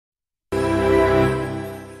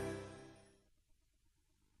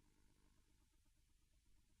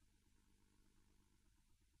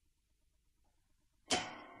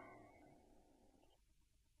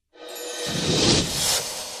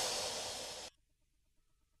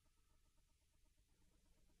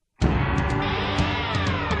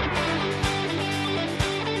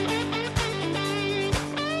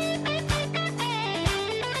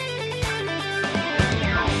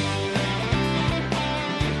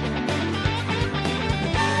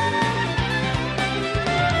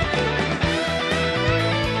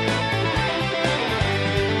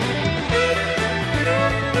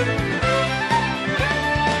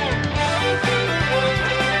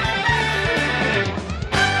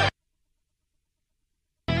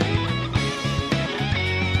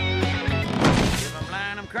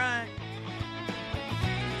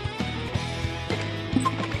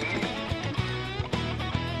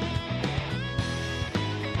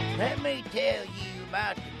Let me tell you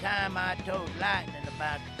about the time I told Lightning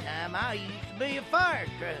about the time I used to be a fire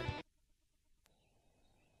truck.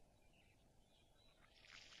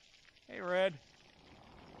 Hey, Red.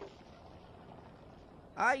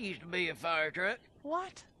 I used to be a fire truck.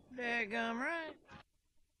 What? Daggum right.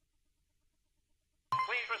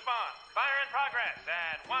 Please respond. Fire in progress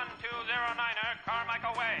at 1209er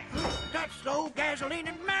Carmichael Way. That's the old gasoline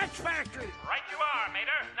and match factory. Right you are,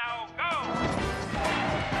 Mejter. Now go!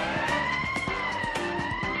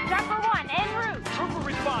 Trooper 1, en route. Trooper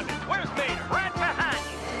responded. Where's Mejter? Right behind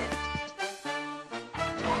you.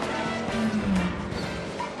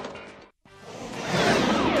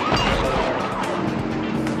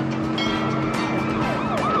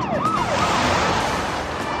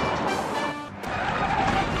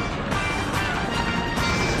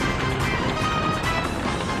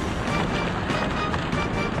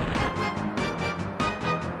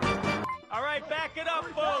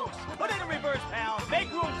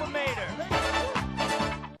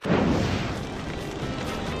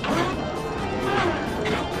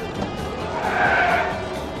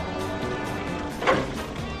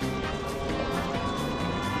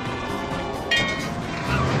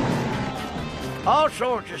 All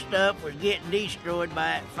sorts of stuff was getting destroyed by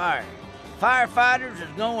that fire. Firefighters was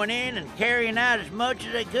going in and carrying out as much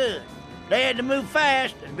as they could. They had to move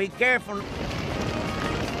fast and be careful.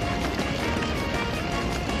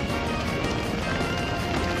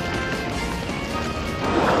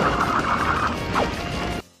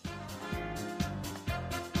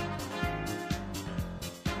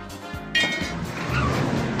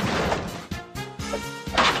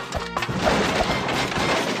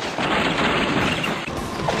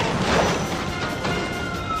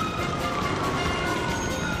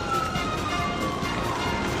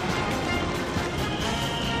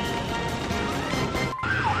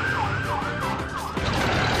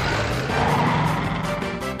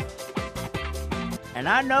 And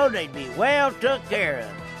I know they'd be well took care of.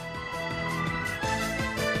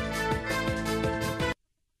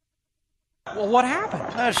 Well, what happened?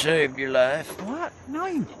 I saved your life. What? No,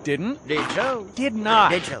 you didn't. Did so. Did not.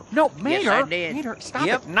 Did so. No, Mejter. Yes, I did. Mejter, stop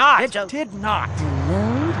Yep. it. Not. Did so. Did not.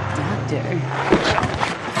 Hello, Doctor.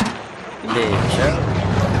 Did so.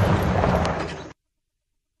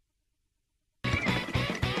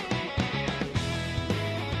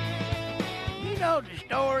 You know the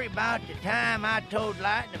story about the time I told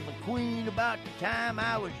Lightning McQueen about the time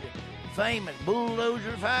I was a famous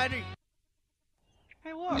bulldozer fighter?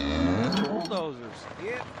 Hey, look. Bulldozers.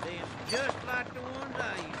 Yep, they're just like the ones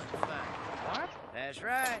I used to fight. What? That's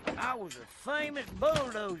right. I was a famous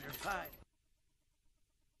bulldozer fighter.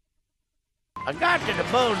 I got to the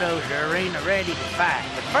bulldozer arena ready to fight,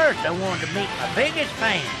 but first I wanted to meet my biggest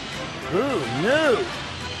fan. Who knew?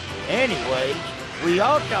 Anyways, we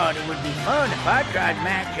all thought it would be fun if I tried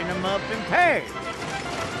matching them up in pairs.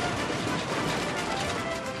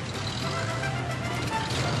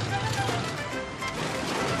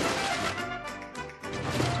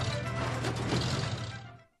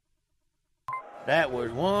 That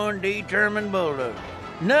was one determined bulldozer.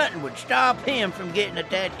 Nothing would stop him from getting at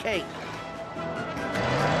that cake.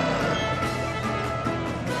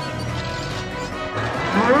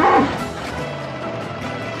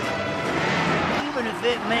 Even if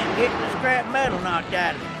it meant getting the scrap metal knocked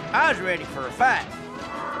out of it, I was ready for a fight.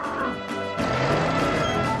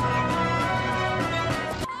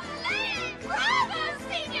 Bravo,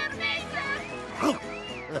 Senior Mejter!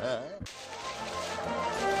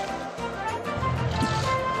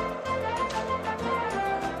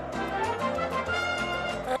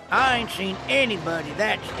 I ain't seen anybody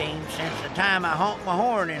that steamed since the time I honked my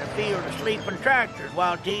horn in a field of sleeping tractors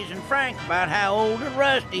while teasing Frank about how old and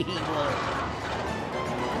rusty he was.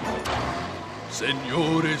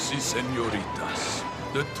 Senores y senoritas,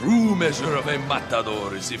 the true measure of a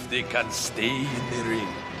matador is if they can stay in the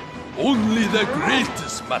ring. Only the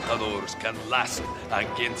greatest matadors can last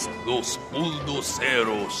against los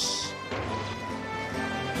bulldozeros.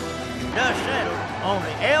 Dust settled,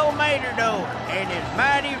 only El Matador and his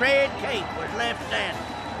mighty red cape was left standing.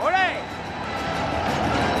 Hooray!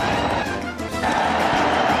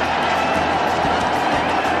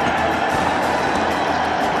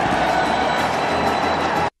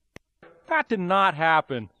 That did not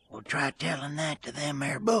happen. Well, try telling that to them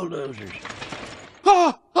there bulldozers.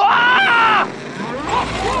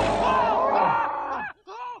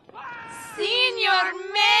 Senior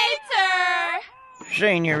Mejter!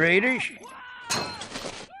 Senioritas.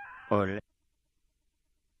 Or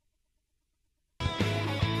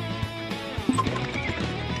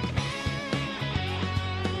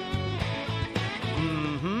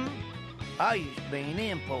I used to being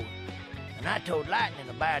imported, and I told Lightning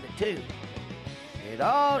about it too. It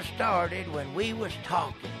all started when we was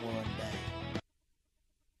talking one day.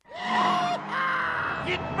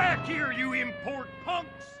 Get back here, you import punks!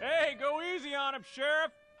 Hey, go easy on him,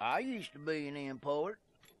 Sheriff. I used to be an import.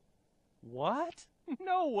 What?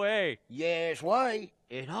 No way. Yes, way.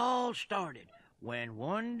 It all started when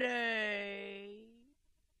one day...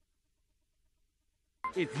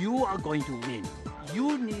 If you are going to win,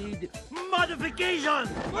 you need modification!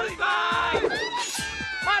 Modify!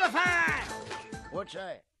 What's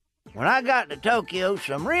that? When I got to Tokyo,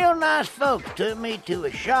 some real nice folks took me to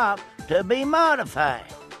a shop to be modified.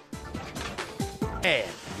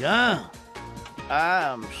 And gum,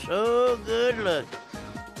 I'm so good looking.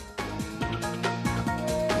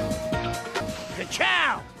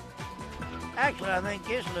 Ka-chow! Actually, I think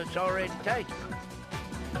this looks already taken.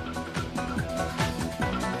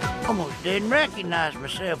 Almost didn't recognize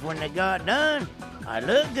myself when they got done. I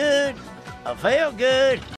looked good. I felt good.